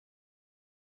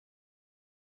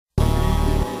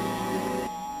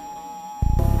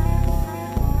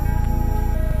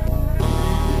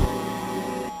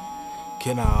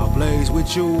Can I blaze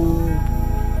with you?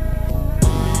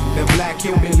 The black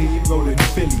hillbilly rolling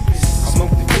Phillies. I smoke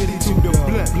the Philly to the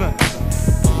blunt.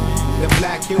 The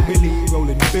black hillbilly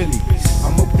rolling Phillies.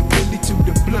 I smoke the Philly to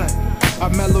the blunt. I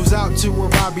mellows out to a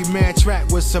Robie Man track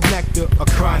with some nectar, a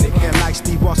chronic. And like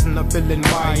Steve Austin, I'm feeling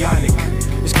bionic.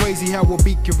 It's crazy how a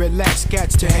beat can relax,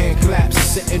 cats to hand claps.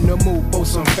 Set in the mood for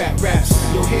some fat raps.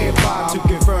 Your head bob to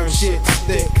confirm shit's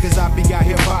thick, cause I be out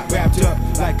here hot wrapped up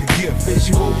like a gift. As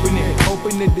you open it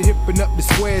to hippin' up the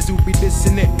squares who be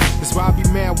dissing it. This Robie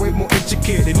Man way more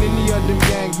intricate than any of them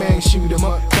gang shoot 'em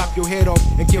up, chop your head off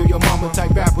and kill your mama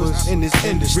type rappers in this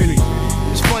industry.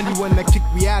 It's funny when I kick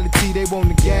reality, they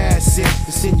wanna gas it,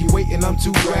 insinuating I'm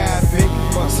too graphic.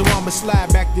 So I'ma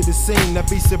slide back to the scene, I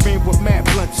be serene with mad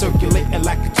blunt circulating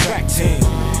like a track team.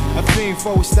 A fiend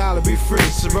for style to be free,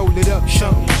 so roll it up,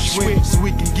 chunk, switch, so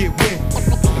we can get wet.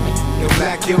 The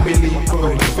black hillbilly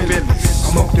rolling Phillies.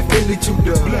 I smoke the Philly to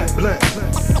the blunt.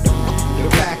 The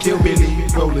black hillbilly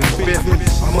rolling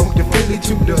Phillies. I smoke the Philly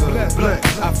to the blunt.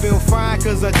 I feel fine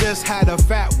cause I just had a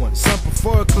fat one. Some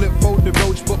prefer a clip for the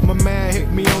roach, but my man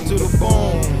hit me onto the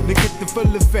bone. They get the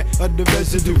full effect of the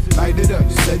residue. Light it up,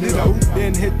 set it out,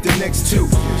 then hit the next two.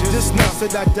 Just enough so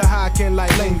that the high can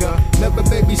like linger. Never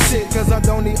babysit cause I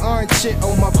don't need orange shit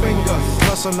on my finger.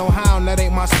 Plus I know how, that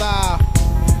ain't my style.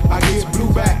 I get blue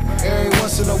back every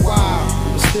once in a while.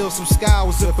 But still some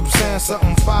scowls if I'm saying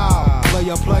something foul.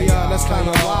 Player, that's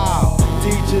kinda wild.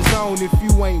 Teacher's own if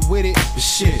you ain't with it, but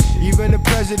shit. Even the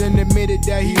president admitted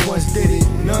that he once did it.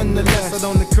 Nonetheless, I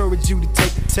don't encourage you to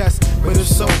take the test, but if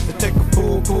so, to take a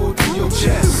pull to your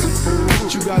chest.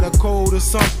 You got a cold or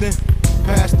something?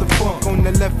 Pass the funk on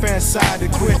the left hand side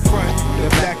of quit front. The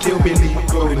black hillbilly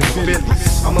rolling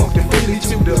Phillies. I'm off the Philly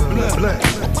to the blunt.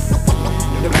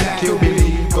 The black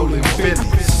hillbilly rolling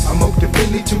Phillies. I'm off the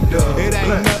Philly to the blunt. It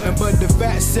ain't nothing but the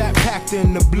fat sap packed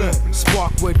in the blunt.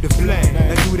 Spark with the flame.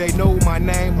 Now do they know my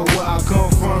name or where I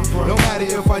come from? No matter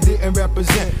if I didn't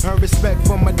represent. Earn respect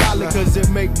for my dollar cause it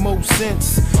make most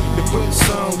sense. To put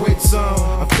some with some.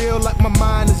 I feel like my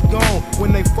mind is gone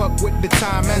when they fuck with the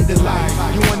time and the life.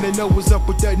 You wanna know what's up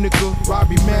with that nigga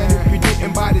Robie Man? If you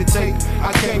didn't buy the tape,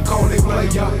 I can't call it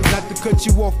player. Not to cut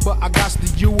you off, but I got to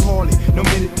U-Haul it. No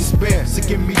minute to spare, so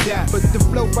give me that. But the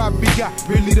flow Robie got,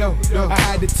 really though, I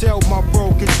had to tell my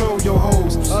bro, control your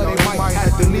hoes, or they might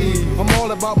have to leave. I'm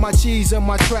all about my cheese and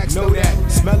my tracks, know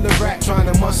that. Smell the rat,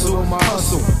 trying to muscle my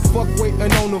hustle. Fuck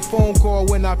waiting on the phone call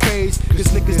when I page, cause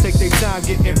niggas take their time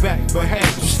getting back. But hey,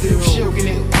 I'm still shaking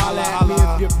it. Holla at me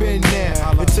if you been there.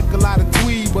 It took a lot of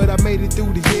tweed, but I made it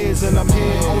through the years, and I'm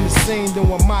here on the scene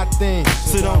doing my thing.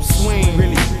 So don't swing,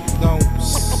 really, don't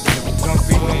swing.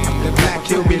 The black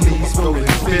hillbillies rolling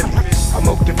Phillies. I'm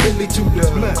off the Philly to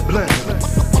the blunt.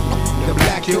 The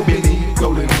black hillbilly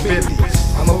rolling Phillies.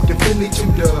 I'm off the Philly to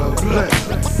the blunt.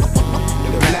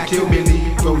 The black hillbilly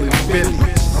rolling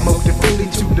Phillies. I'm off the Philly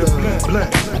to the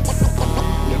blunt.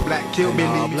 The black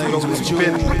hillbilly rolling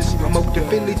Phillies. I'm off the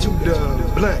Philly to the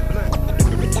blunt.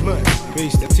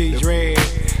 Peace to T-Dread.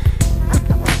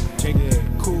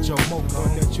 Cool Joe Mocha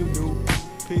that you do.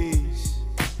 Peace.